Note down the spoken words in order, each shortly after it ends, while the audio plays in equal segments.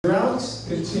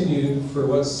continued for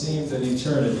what seemed an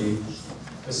eternity,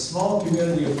 a small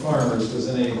community of farmers was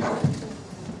in a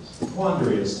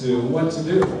quandary as to what to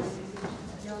do.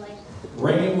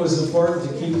 Rain was important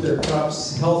to keep their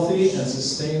crops healthy and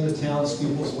sustain the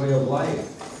townspeople's way of life.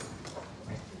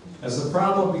 As the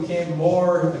problem became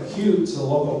more acute, a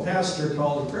local pastor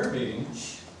called a prayer meeting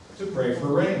to pray for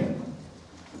rain.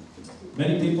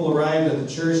 Many people arrived at the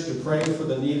church to pray for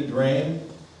the needed rain.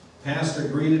 Pastor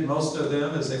greeted most of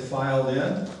them as they filed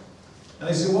in. And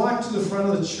as he walked to the front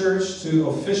of the church to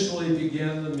officially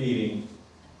begin the meeting,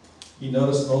 he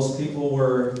noticed most people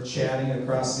were chatting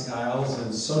across the aisles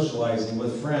and socializing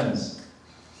with friends.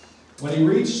 When he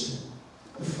reached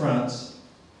the front,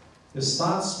 his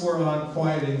thoughts were on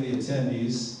quieting the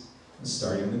attendees and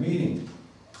starting the meeting.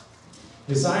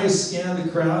 His eyes scanned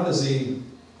the crowd as he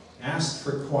asked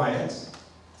for quiet.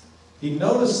 He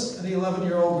noticed an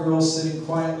 11-year-old girl sitting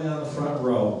quietly on the front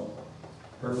row,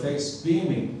 her face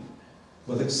beaming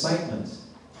with excitement.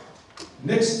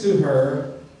 Next to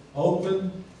her,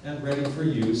 open and ready for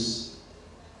use,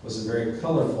 was a very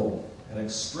colorful and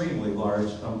extremely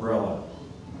large umbrella.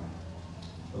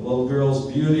 The little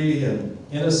girl's beauty and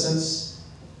innocence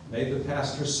made the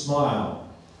pastor smile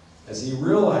as he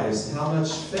realized how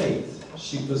much faith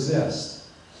she possessed.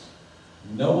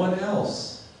 No one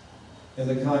else in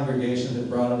the congregation had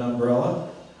brought an umbrella.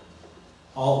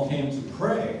 All came to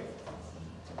pray,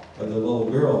 but the little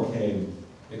girl came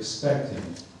expecting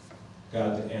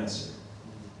God to answer.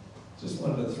 Just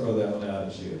wanted to throw that one out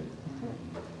at you.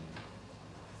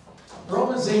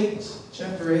 Romans 8,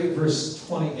 chapter 8, verse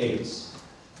 28.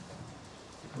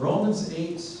 Romans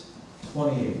 8,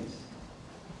 28.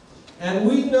 And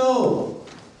we know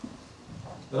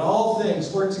that all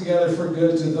things work together for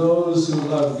good to those who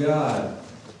love God,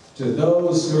 to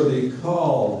those who are the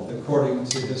called according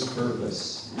to his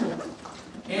purpose.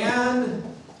 And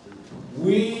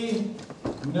we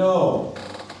know.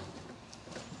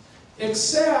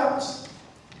 Except,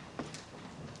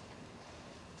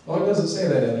 well, it doesn't say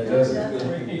that in there, does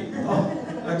it?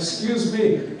 Oh, excuse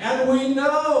me. And we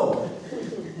know.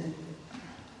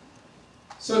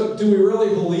 So, do we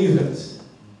really believe it?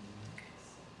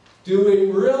 Do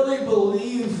we really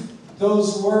believe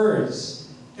those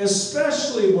words?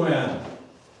 Especially when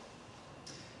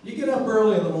you get up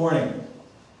early in the morning,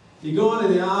 you go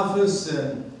into the office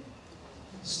and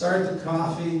start the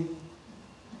coffee.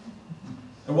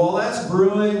 And while that's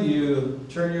brewing, you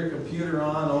turn your computer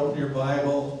on, open your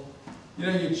Bible. You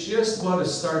know, you just want to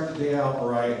start the day out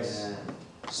right.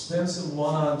 Spend some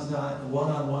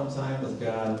one-on-one time with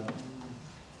God.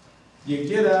 You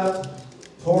get up,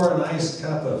 pour a nice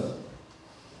cup of,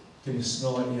 can you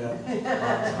smell it yet?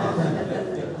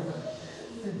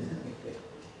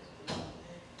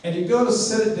 And you go to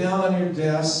set it down on your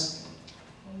desk,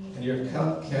 and your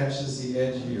cup catches the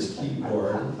edge of your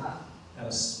keyboard, and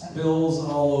it spills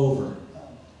all over.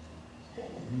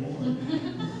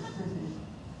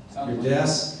 Your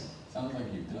desk, sounds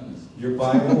like you've done this. Your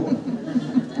Bible,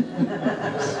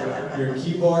 your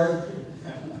keyboard,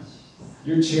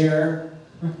 your chair,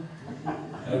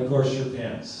 and of course your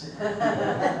pants.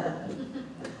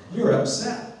 You're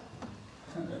upset.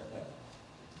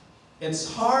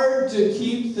 It's hard to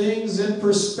keep things in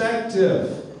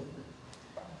perspective.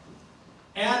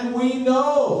 And we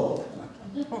know.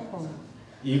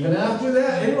 Even after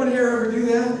that, anyone here ever do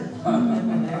that?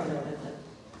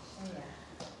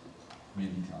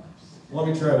 Many times. Let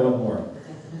me try one more.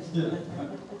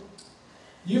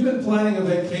 You've been planning a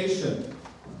vacation.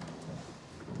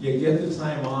 You get the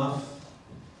time off.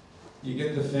 You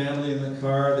get the family in the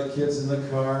car, the kids in the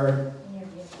car.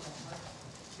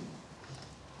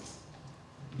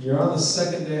 You're on the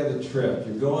second day of the trip.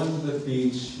 You're going to the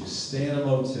beach. You stay in a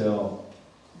motel.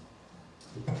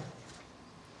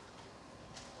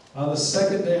 On the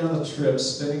second day on the trip,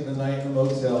 spending the night in the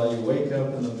motel, you wake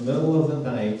up in the middle of the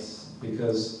night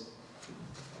because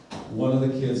one of the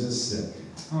kids is sick.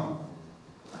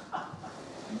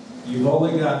 You've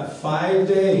only got 5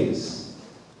 days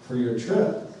for your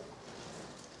trip.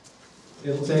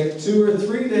 It'll take 2 or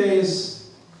 3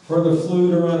 days for the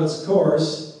flu to run its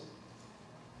course.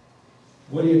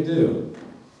 What do?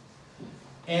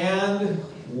 And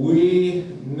we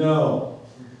know.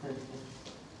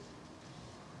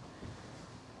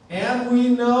 And we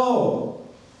know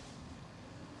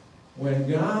when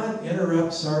God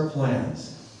interrupts our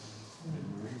plans.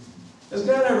 Has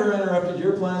God ever interrupted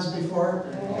your plans before?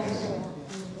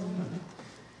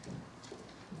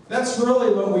 That's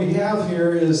really what we have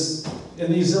here is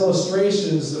in these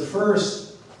illustrations. The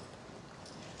first,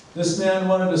 this man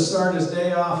wanted to start his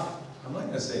day off. I'm not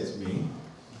going to say it's me.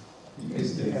 You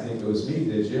guys didn't think it was me,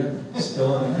 did you?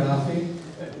 Spilling the coffee.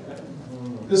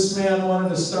 This man wanted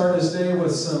to start his day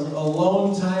with some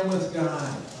alone time with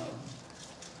God.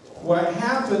 What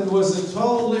happened was a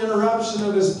total interruption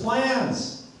of his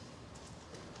plans.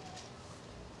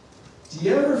 Do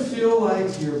you ever feel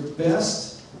like your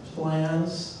best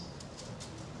plans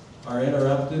are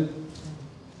interrupted?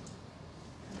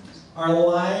 Our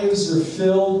lives are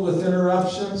filled with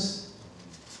interruptions,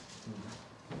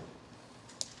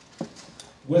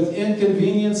 with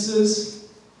inconveniences,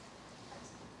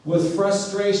 with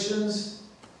frustrations,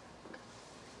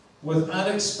 with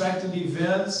unexpected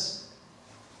events.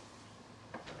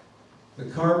 The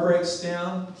car breaks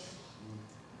down,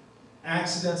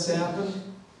 accidents happen,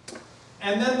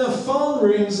 and then the phone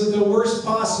rings at the worst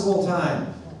possible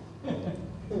time.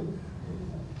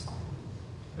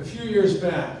 A few years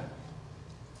back,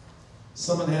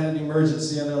 someone had an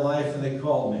emergency in their life and they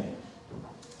called me.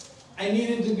 I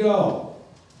needed to go.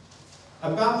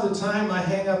 About the time I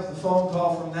hang up the phone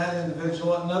call from that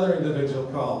individual, another individual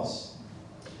calls.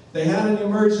 They had an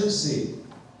emergency.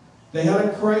 They had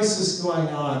a crisis going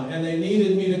on, and they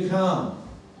needed me to come.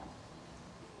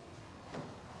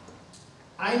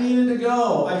 I needed to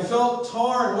go. I felt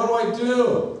torn. What do I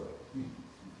do?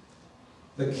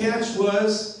 The catch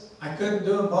was, I couldn't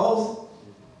do them both.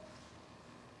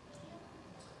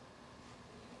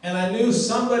 And I knew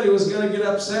somebody was going to get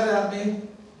upset at me.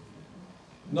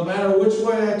 No matter which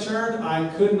way I turned, I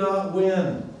could not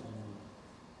win.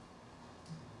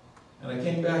 And I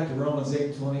came back to Romans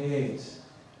 8:28.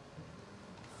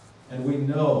 And we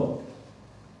know.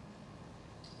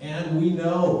 And we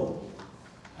know.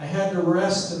 I had to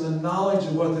rest in the knowledge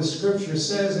of what the Scripture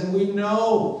says, and we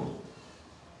know.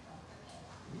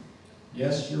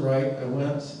 Yes, you're right. I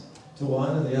went to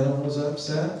one and the other one was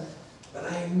upset.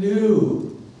 But I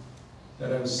knew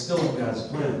that I was still in God's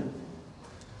plan.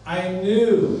 I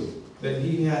knew that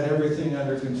He had everything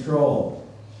under control.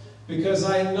 Because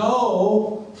I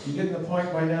know, you getting the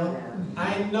point by now?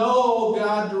 I know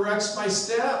God directs my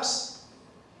steps.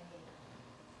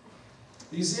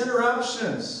 These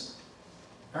interruptions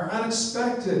are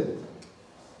unexpected,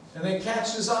 and they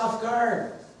catch us off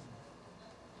guard.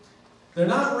 They're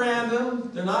not random,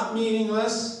 they're not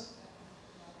meaningless,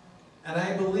 and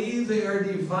I believe they are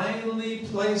divinely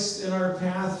placed in our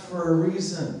path for a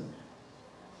reason.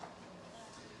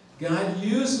 God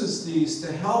uses these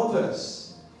to help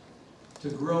us to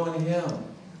grow in Him,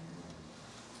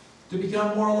 to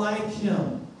become more like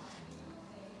Him.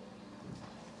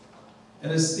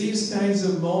 And it's these kinds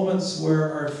of moments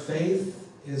where our faith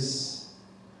is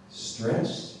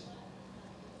stretched.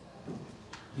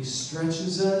 He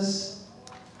stretches us.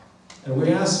 And we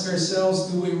ask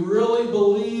ourselves, do we really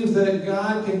believe that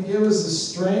God can give us the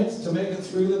strength to make it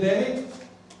through the day?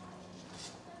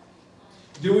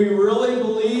 Do we really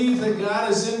believe that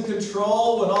God is in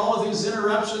control when all of these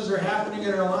interruptions are happening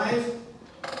in our life?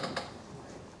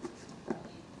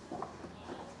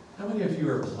 How many of you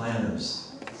are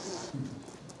planners?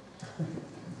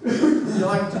 You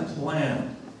like to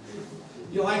plan.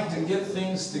 You like to get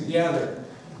things together.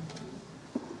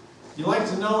 You like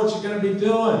to know what you're going to be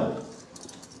doing.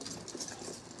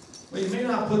 Well, you may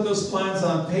not put those plans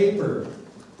on paper,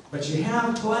 but you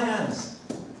have plans.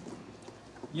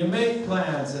 You make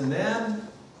plans, and then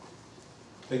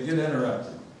they get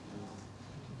interrupted.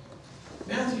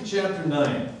 Matthew chapter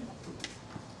 9,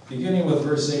 beginning with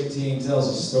verse 18, tells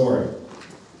a story.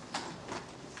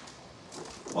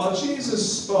 While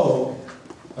Jesus spoke,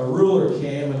 a ruler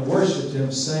came and worshipped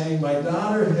Him, saying, "My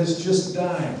daughter has just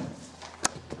died.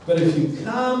 But if you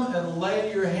come and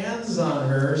lay your hands on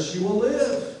her, she will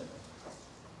live."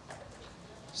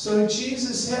 So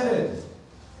Jesus headed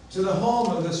to the home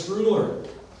of this ruler.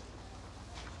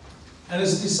 And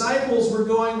His disciples were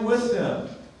going with Him.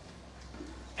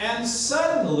 And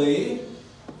suddenly,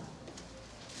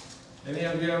 any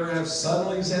of you ever have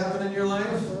suddenlies happen in your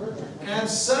life? And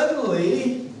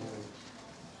suddenly,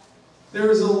 there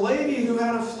was a lady who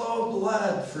had a flow of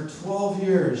blood for 12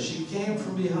 years. She came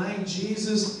from behind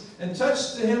Jesus and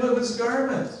touched the hem of His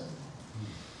garment.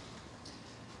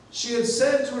 She had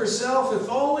said to herself, if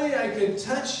only I could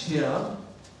touch Him,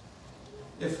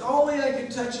 if only I could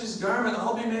touch His garment,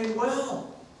 I'll be made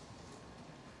well.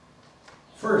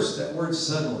 First, that word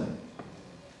suddenly.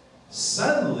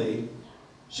 Suddenly,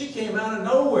 she came out of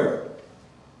nowhere.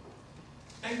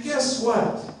 And guess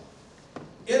what?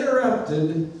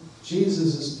 Interrupted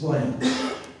Jesus' plan.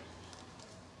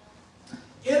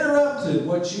 Interrupted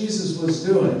what Jesus was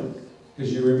doing.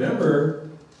 Because you remember,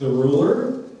 the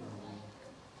ruler,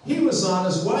 he was on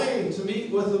his way to meet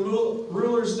with the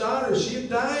ruler's daughter. She had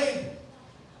died.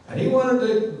 And he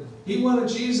wanted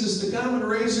Jesus to come and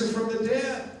raise her from the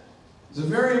dead. There's a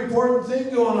very important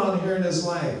thing going on here in his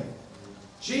life.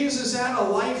 Jesus had a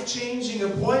life-changing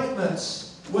appointment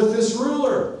with this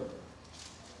ruler.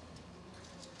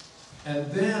 And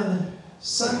then,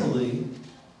 suddenly,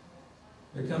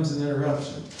 there comes an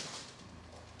interruption.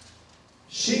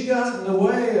 She got in the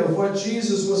way of what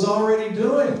Jesus was already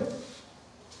doing.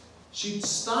 She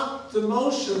stopped the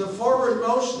motion, the forward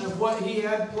motion of what he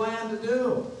had planned to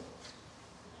do.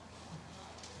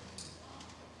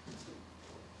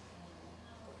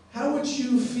 How would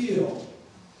you feel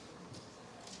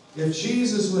if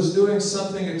Jesus was doing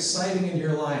something exciting in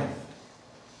your life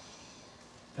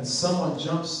and someone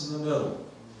jumps in the middle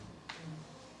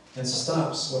and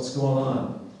stops what's going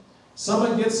on?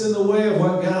 Someone gets in the way of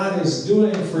what God is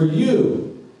doing for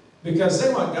you because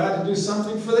they want God to do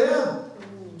something for them.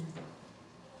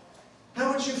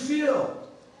 How would you feel?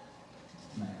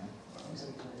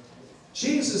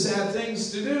 Jesus had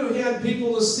things to do. He had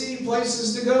people to see,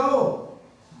 places to go.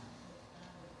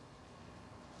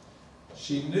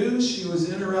 She knew she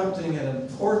was interrupting an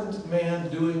important man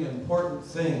doing important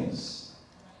things.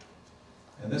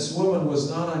 And this woman was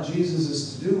not on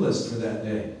Jesus' to-do list for that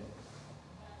day.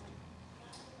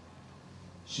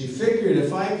 She figured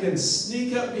if I can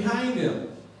sneak up behind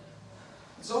him,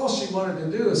 that's all she wanted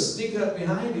to do, is sneak up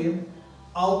behind him.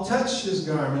 I'll touch his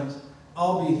garment,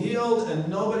 I'll be healed, and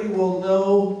nobody will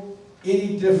know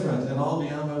any different, and I'll be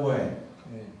on my way.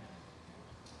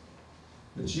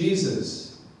 But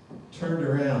Jesus turned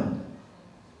around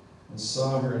and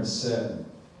saw her and said,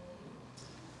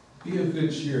 "Be of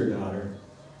good cheer, daughter.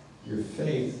 Your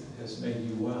faith has made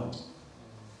you well."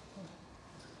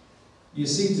 You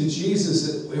see, to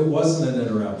Jesus, it wasn't an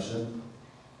interruption.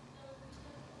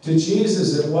 To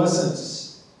Jesus, it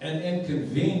wasn't an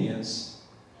inconvenience.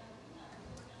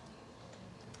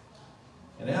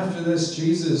 And after this,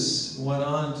 Jesus went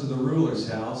on to the ruler's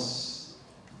house,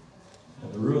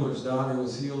 and the ruler's daughter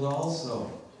was healed also.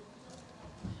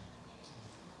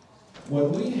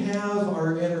 When we have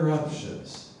our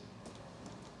interruptions,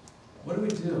 what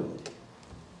do?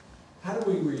 How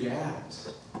do we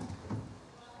react?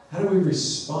 How do we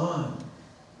respond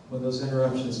when those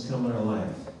interruptions come in our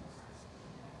life?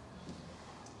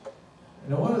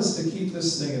 And I want us to keep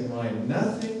this thing in mind.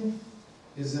 Nothing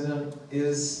is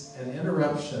an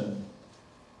interruption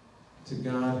to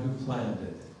God who planned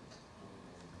it.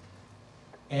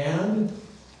 And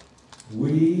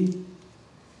we,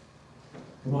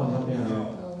 come on, help me out here.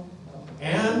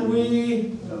 And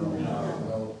we,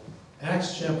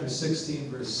 Acts chapter 16,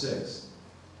 verse 6.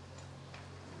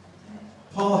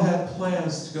 Paul had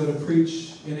plans to go to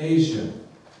preach in Asia.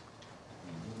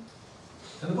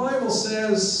 And the Bible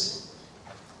says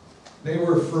they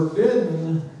were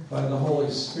forbidden by the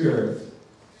Holy Spirit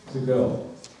to go.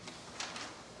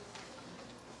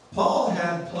 Paul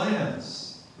had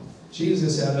plans.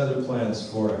 Jesus had other plans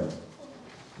for him.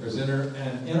 There's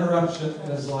an interruption in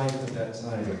his life at that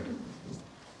time.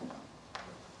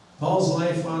 Paul's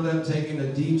life wound up taking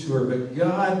a detour, but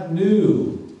God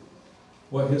knew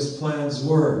what his plans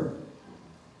were.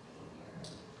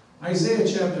 Isaiah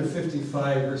chapter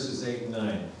 55, verses 8 and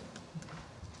 9. It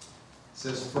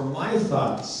says, "For my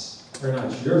thoughts are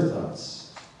not your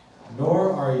thoughts,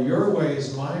 nor are your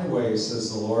ways my ways,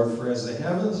 says the Lord. For as the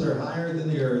heavens are higher than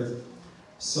the earth,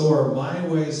 so are my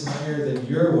ways higher than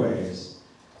your ways,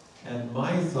 and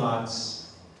my thoughts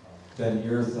than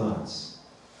your thoughts."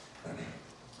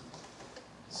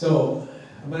 So,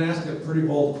 I'm going to ask a pretty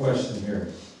bold question here.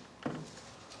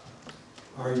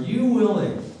 Are you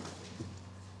willing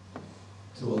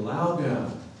to allow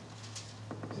God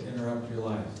to interrupt your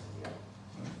life?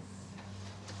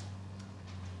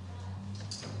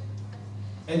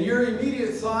 And your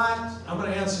immediate thought, I'm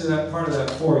going to answer that part of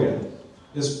that for you,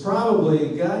 is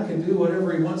probably God can do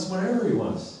whatever he wants whenever he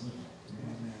wants.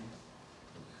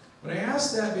 But I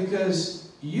ask that because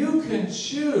you can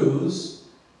choose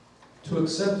to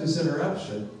accept his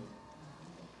interruption,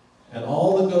 and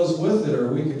all that goes with it,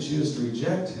 or we can choose to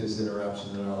reject his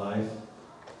interruption in our life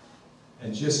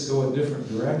and just go a different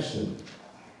direction.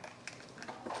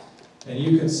 And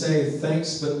you can say,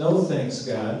 "Thanks, but no thanks,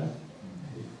 God.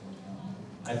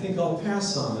 I think I'll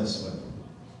pass on this one."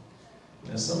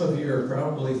 Now, some of you are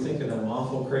probably thinking I'm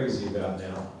awful crazy about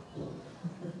now.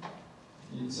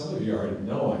 Some of you already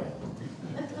know I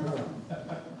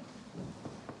am.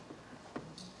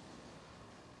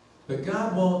 But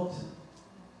God won't.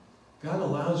 God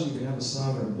allows you to have a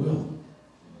sovereign will.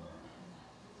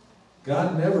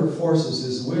 God never forces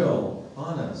his will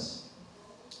on us.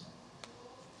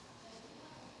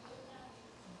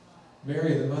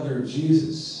 Mary, the mother of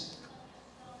Jesus,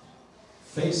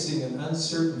 facing an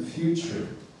uncertain future.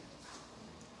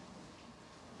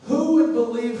 Who would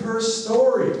believe her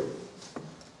story?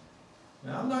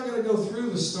 Now, I'm not going to go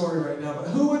through the story right now, but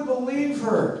who would believe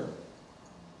her?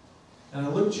 And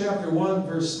in Luke chapter 1,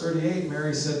 verse 38,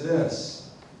 Mary said this,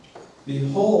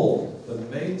 "Behold, the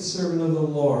maidservant of the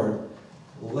Lord,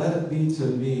 let it be to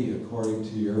me according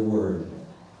to your word."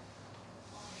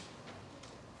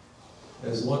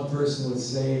 As one person would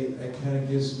say, that kind of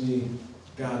gives me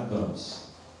God bumps.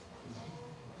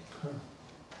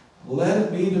 Let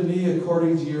it be to me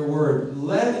according to your word.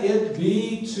 Let it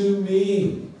be to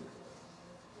me.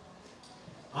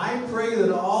 I pray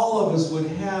that all of us would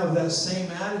have that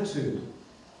same attitude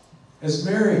as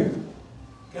Mary.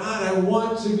 God, I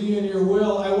want to be in your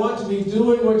will. I want to be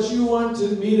doing what you want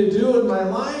me to do in my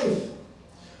life.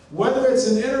 Whether it's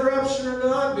an interruption or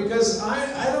not, because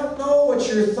I don't know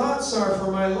what your thoughts are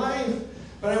for my life,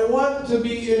 but I want to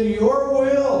be in your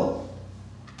will.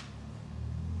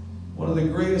 One of the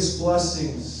greatest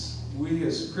blessings we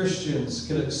as Christians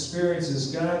can experience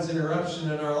is God's interruption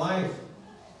in our life.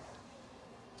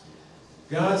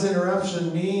 God's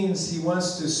interruption means He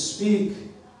wants to speak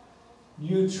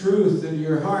new truth into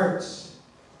your hearts,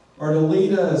 or to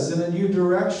lead us in a new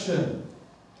direction.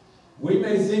 We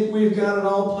may think we've got it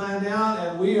all planned out,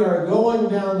 and we are going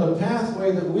down the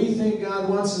pathway that we think God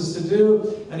wants us to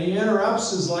do, and He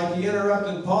interrupts us like He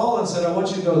interrupted Paul and said, I want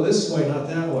you to go this way, not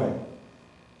that way.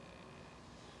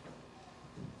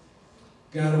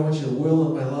 God, I want your will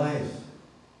in my life.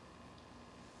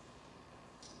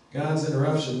 God's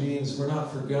interruption means we're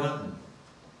not forgotten.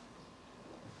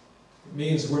 It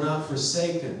means we're not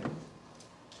forsaken.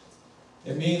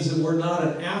 It means that we're not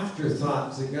an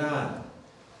afterthought to God.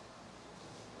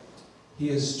 He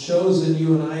has chosen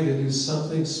you and I to do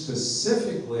something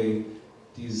specifically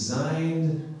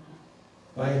designed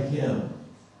by Him.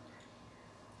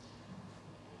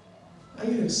 I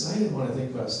get excited when I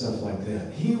think about stuff like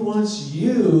that. He wants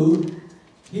you,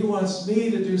 He wants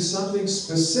me to do something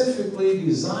specifically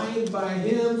designed by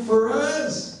Him for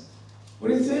us. What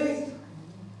do you think?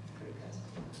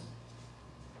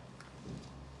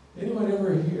 Anyone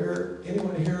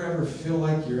here ever feel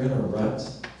like you're in a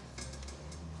rut?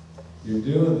 You're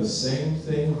doing the same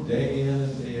thing day in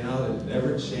and day out. It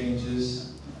never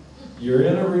changes. You're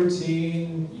in a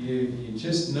routine. You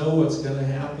just know what's going to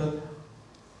happen.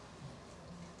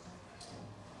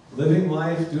 Living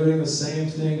life, doing the same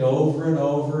thing over and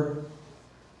over.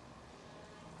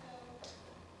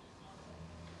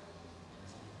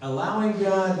 Allowing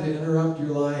God to interrupt your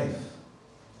life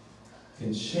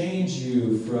can change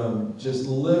you from just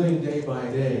living day by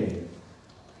day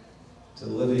to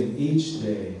living each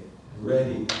day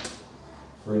ready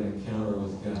for an encounter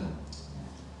with God.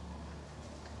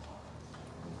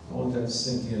 I want that to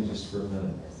sink in just for a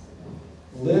minute.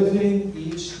 Living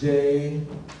each day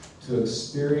to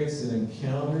experience an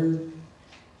encounter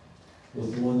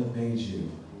with the one that made you,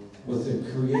 with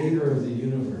the creator of the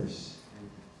universe.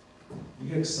 You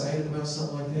get excited about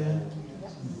something like that?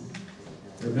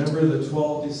 Remember the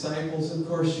 12 disciples? Of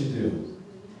course you do.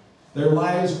 Their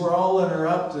lives were all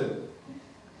interrupted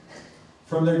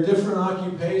from their different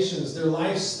occupations, their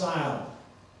lifestyle.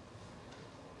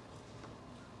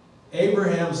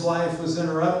 Abraham's life was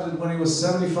interrupted when he was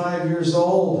 75 years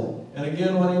old, and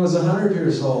again when he was 100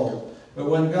 years old. But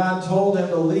when God told him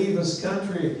to leave his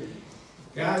country,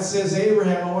 God says,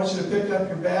 Abraham, I want you to pick up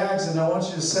your bags and I want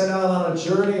you to set out on a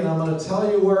journey, and I'm going to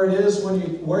tell you where it is,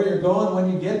 where you're going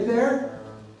when you get there.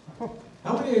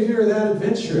 How many of you are that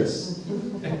adventurous?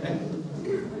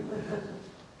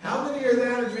 How many are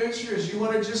that adventurous? You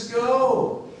want to just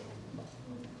go?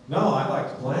 No, I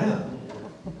like to plan.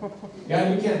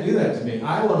 God, you can't do that to me.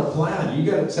 I want to plan. You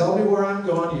got to tell me where I'm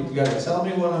going. You got to tell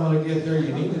me when I'm going to get there.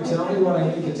 You need to tell me what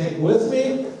I need to take with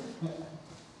me.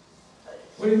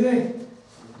 What do you think?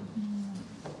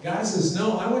 God says,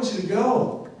 no, I want you to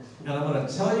go. And I'm going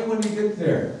to tell you when you get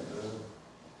there.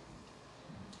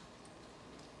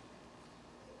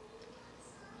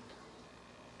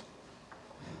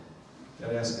 Got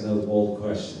to ask another bold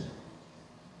question.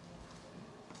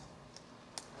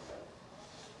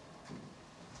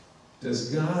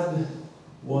 Does God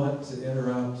want to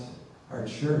interrupt our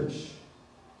church?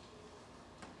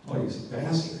 Oh, he's a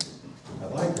pastor. I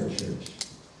like our church.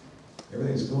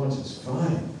 Everything's going just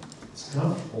fine. It's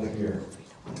comfortable here.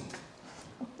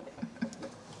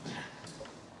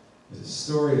 The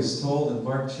story is told in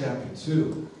Mark chapter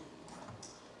 2.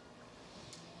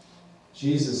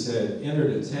 Jesus had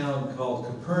entered a town called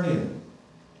Capernaum.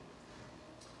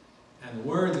 And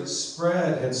word had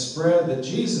spread that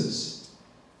Jesus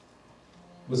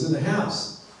was in the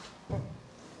house.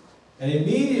 And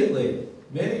immediately,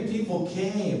 many people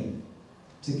came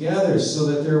together so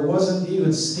that there wasn't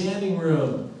even standing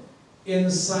room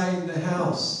inside the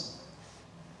house.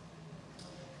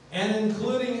 And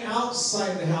including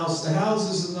outside the house. The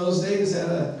houses in those days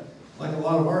had like a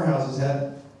lot of our houses,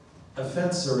 had a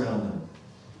fence around them.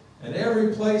 And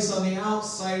every place on the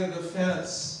outside of the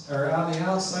fence, or on the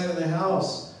outside of the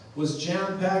house, was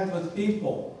jam-packed with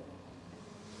people.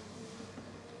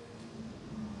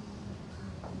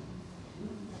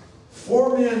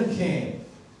 Four men came,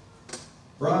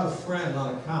 brought a friend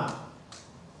on a cot.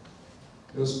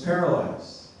 It was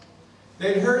paralyzed.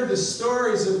 They'd heard the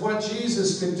stories of what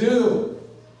Jesus could do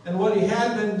and what he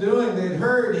had been doing. They'd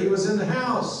heard he was in the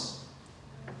house.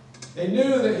 They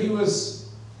knew that he was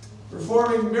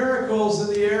performing miracles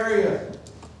in the area.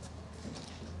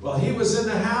 Well, he was in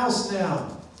the house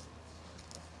now.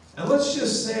 And let's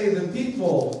just say the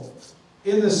people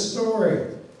in the story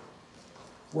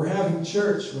were having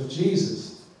church with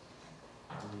Jesus.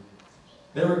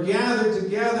 They were gathered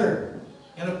together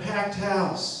in a packed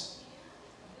house.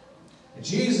 And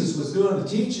Jesus was doing the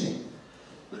teaching.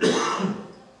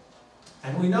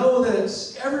 And we know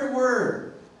that every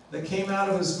word that came out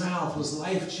of his mouth was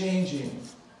life-changing.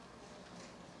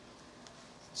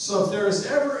 So if there is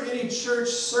ever any church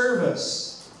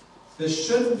service that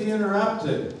shouldn't be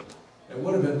interrupted, it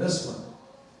would have been this one.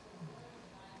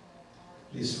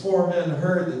 These four men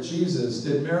heard that Jesus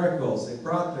did miracles. They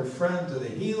brought their friend to the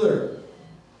healer.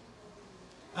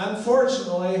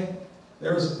 Unfortunately,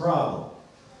 there was a problem.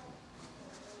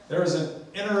 There was an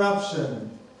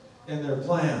interruption in their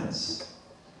plans.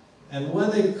 And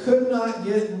when they could not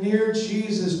get near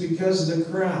Jesus because of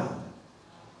the crowd,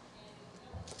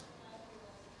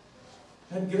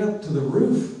 had to get up to the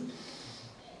roof.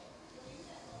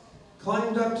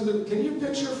 Climbed up to the... Can you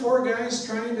picture four guys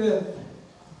trying to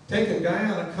take a guy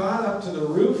on a cot up to the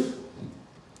roof?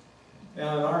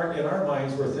 Now in our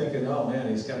minds we're thinking, oh man,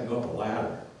 he's got to go up a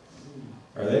ladder.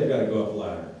 Or they've got to go up a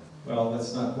ladder. Well,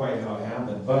 that's not quite how it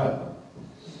happened, but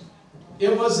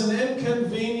it was an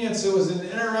inconvenience. It was an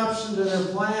interruption to their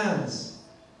plans.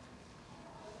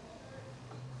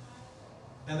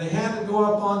 And they had to go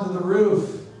up onto the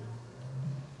roof.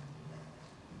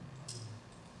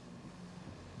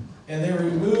 And they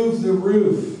removed the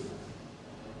roof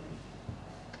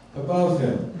above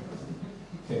him.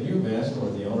 Can you imagine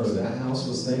what the owner of that house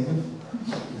was thinking?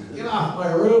 Get off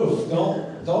my roof!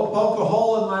 Don't poke a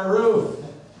hole in my roof!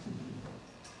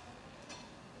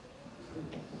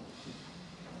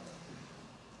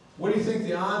 What do you think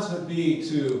the odds would be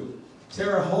to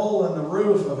tear a hole in the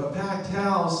roof of a packed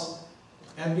house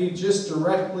and be just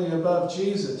directly above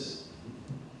Jesus?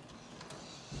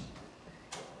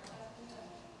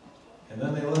 And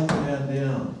then they let the man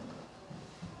down.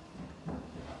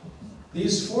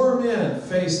 These four men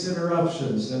faced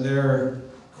interruptions in their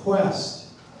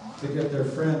quest to get their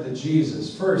friend to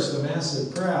Jesus. First, a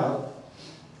massive crowd.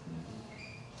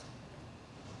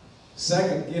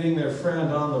 Second, getting their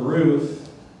friend on the roof.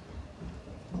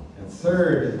 And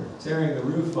third, tearing the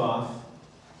roof off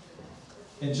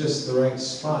in just the right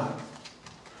spot.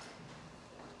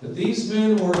 But these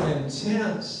men were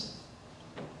intent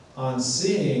on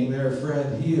seeing their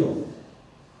friend healed.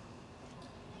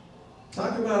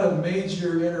 Talk about a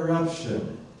major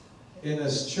interruption in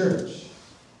this church.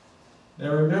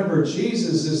 Now remember,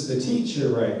 Jesus is the teacher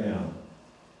right now.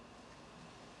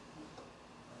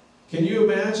 Can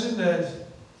you imagine that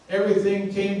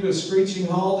everything came to a screeching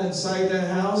halt inside that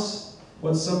house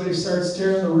when somebody starts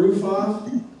tearing the roof off?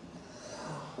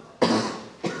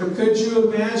 But could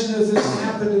you imagine if this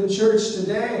happened in church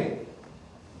today?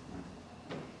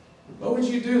 What would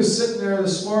you do sitting there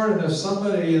this morning if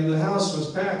somebody in the house was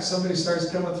packed, somebody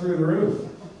starts coming through the roof?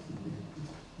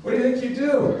 What do you think you'd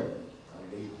do?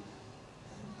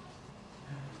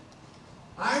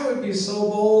 I would be so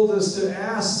bold as to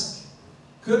ask,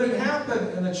 could it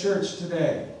happen in a church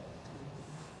today?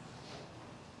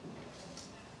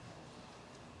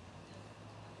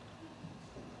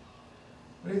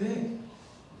 What do you think?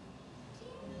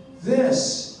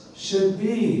 This should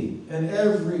be an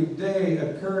everyday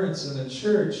occurrence in the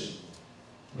church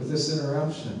with this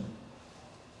interruption.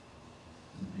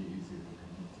 It'd be easier to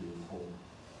come to a hole.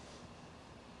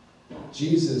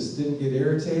 Jesus didn't get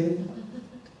irritated.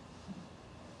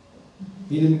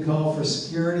 He didn't call for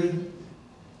security.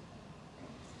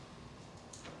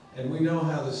 And we know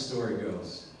how this story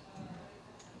goes.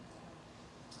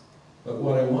 But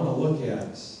what I want to look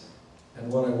at, and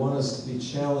what I want us to be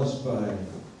challenged by,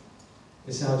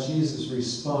 is how Jesus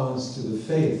responds to the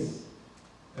faith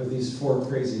of these four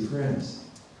crazy friends.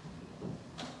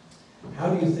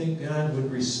 How do you think God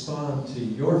would respond to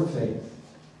your faith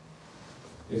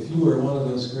if you were one of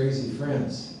those crazy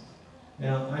friends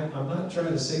Now, I'm not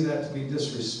trying to say that to be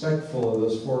disrespectful of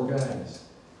those four guys.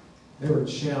 They were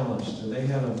challenged, and they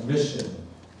had a mission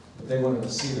that they wanted to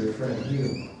see their friend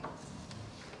healed.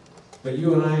 But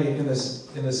you and I, in this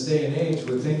day and age,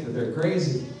 would think that they're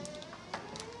crazy.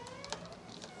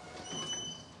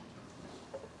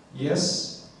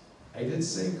 Yes, I did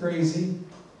say crazy,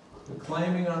 but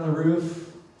climbing on the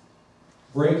roof,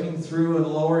 breaking through and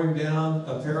lowering down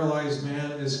a paralyzed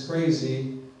man is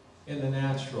crazy in the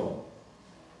natural.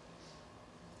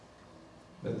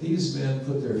 But these men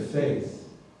put their faith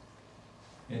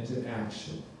into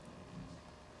action.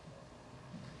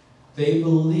 They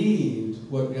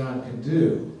believed what God could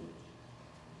do,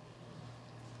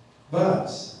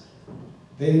 but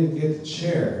they didn't get the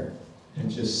chair and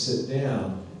just sit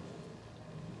down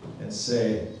and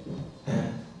say,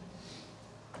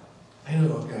 I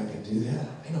know God can do that.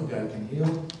 I know God can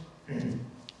heal.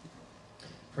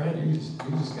 Friend, you're just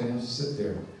going to have to sit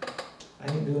there.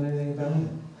 I ain't doing anything about it.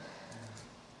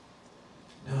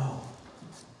 No.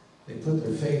 They put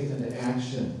their faith into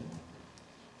action.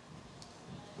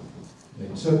 They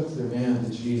took their man to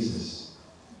Jesus,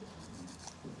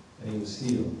 and he was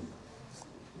healed.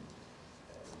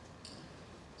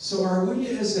 So are we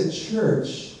as a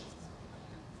church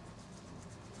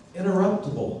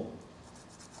interruptible?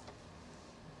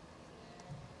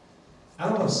 I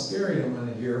don't want to scare anyone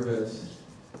in here, but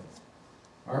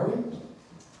are we?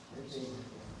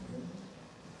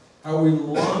 Are we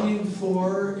longing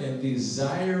for and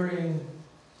desiring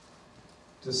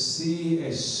to see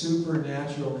a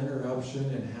supernatural interruption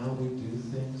in how we do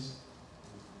things?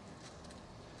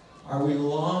 Are we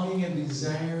longing and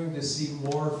desiring to see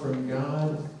more from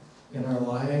God in our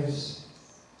lives?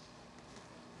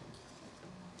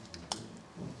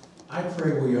 I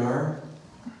pray we are.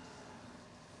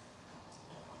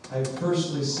 I've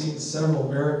personally seen several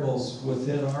miracles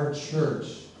within our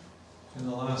church in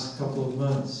the last couple of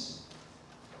months.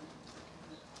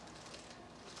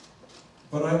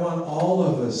 But I want all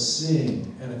of us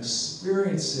seeing and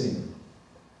experiencing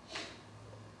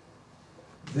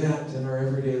that in our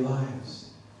everyday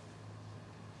lives.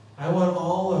 I want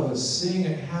all of us seeing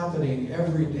it happening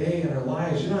every day in our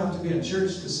lives. You don't have to be in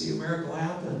church to see a miracle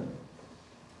happen.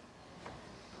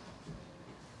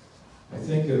 I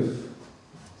think of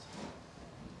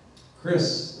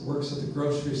Chris, who works at the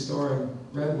grocery store in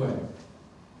Redway.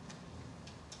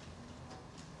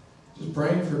 Just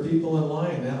praying for people in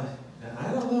line. Now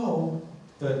I don't know,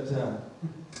 but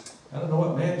I don't know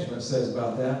what management says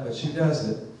about that, but she does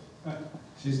it.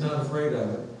 She's not afraid of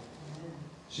it.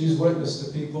 She's witnessed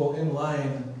to people in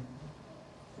line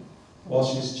while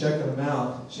she's checking them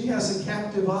out. She has a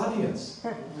captive audience.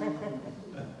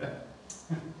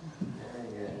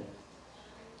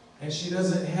 And she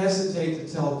doesn't hesitate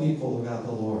to tell people about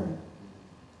the Lord.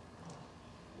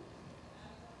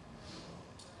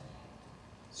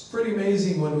 It's pretty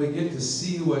amazing when we get to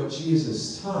see what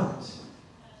Jesus taught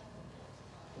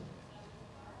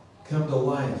come to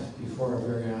life before our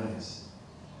very eyes.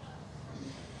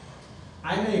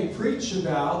 I may preach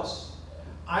about,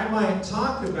 I might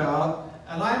talk about,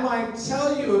 and I might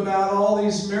tell you about all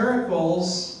these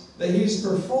miracles that he's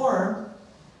performed,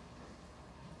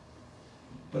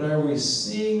 but are we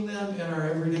seeing them in our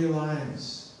everyday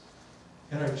lives,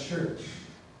 in our church,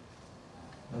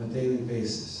 on a daily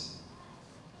basis?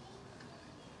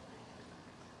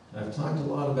 I've talked a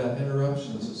lot about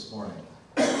interruptions this morning.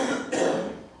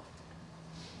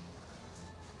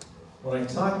 When I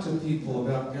talk to people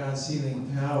about God's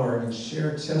healing power and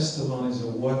share testimonies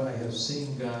of what I have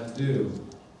seen God do,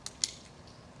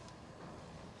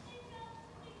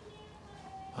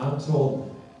 I'm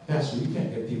told, Pastor, you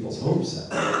can't get people's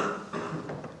hopes up.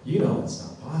 You know it's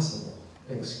not possible.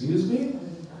 Excuse me?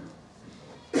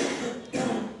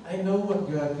 I know what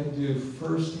God can do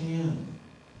firsthand.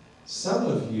 Some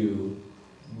of you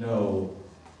know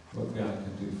what God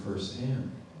can do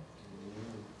firsthand.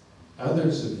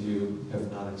 Others of you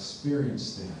have not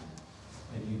experienced that,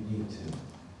 and you need to.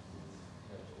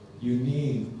 You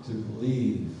need to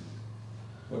believe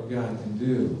what God can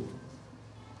do.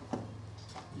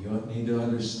 You need to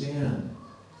understand,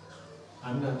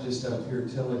 I'm not just up here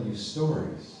telling you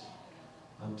stories.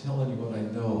 I'm telling you what I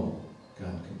know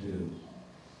God can do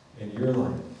in your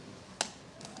life.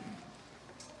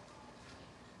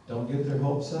 Don't get their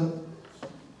hopes up.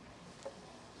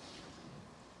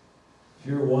 If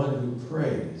you're one who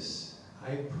prays,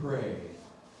 I pray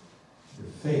your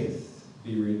faith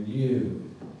be renewed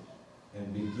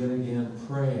and begin again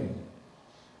praying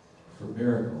for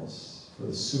miracles, for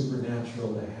the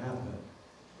supernatural to happen.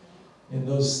 In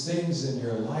those things in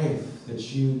your life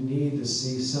that you need to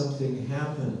see something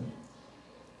happen.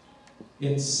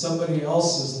 in somebody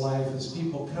else's life as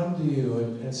people come to you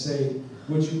and say,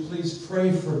 would you please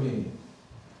pray for me?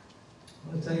 I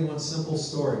want to tell you one simple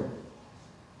story.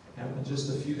 Happened just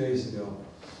a few days ago.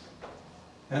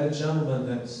 Had a gentleman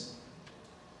that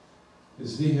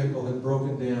his vehicle had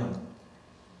broken down.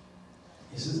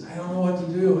 He says, I don't know what to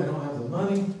do. I don't have the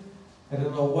money. I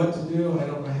don't know what to do. I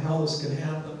don't know how this can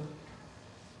happen.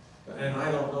 And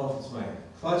I don't know if it's my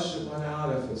clutch that went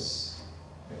out, if it's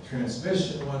my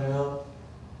transmission went out.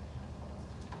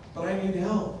 But I need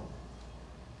help.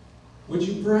 Would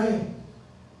you pray?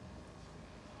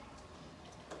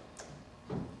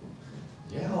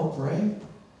 Yeah, I'll pray.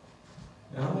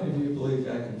 Now, how many of you believe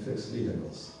God can fix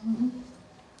vehicles?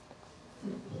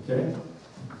 Okay?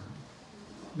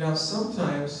 Now,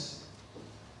 sometimes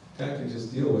God can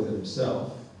just deal with it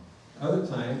himself. Other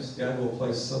times, God will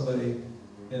place somebody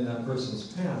in that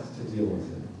person's path to deal with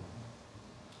it.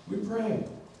 We pray.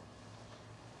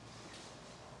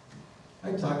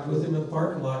 I talked with him in the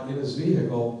parking lot in his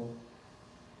vehicle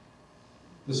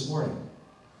this morning.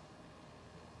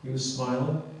 He was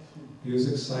smiling. He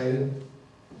was excited.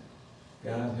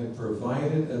 God had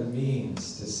provided a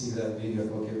means to see that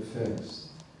vehicle get fixed.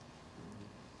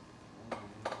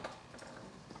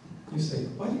 You say,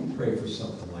 why do you pray for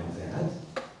something like that?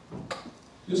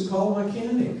 Just call a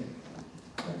mechanic.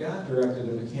 God directed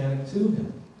a mechanic to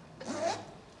him.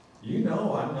 You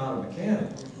know I'm not a mechanic.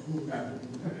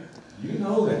 You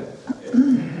know that.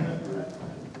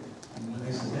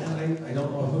 I said, man, I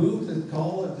don't know who to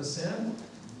call and to send,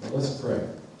 but let's pray.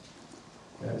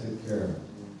 God took care of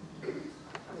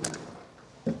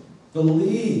it.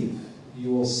 Believe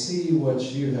you will see what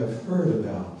you have heard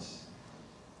about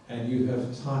and you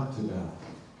have talked about.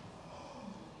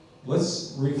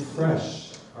 Let's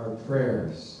refresh our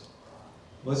prayers.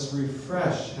 Let's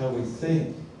refresh how we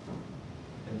think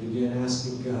and begin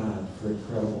asking God for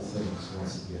incredible things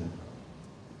once again.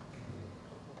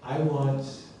 I want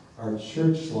our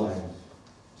church life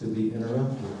to be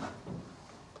interrupted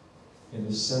in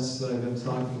the sense that I've been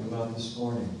talking about this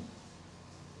morning.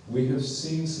 We have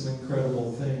seen some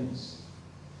incredible things.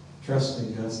 Trust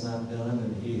me, God's not done,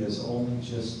 and He has only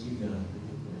just begun.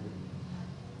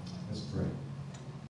 Let's pray.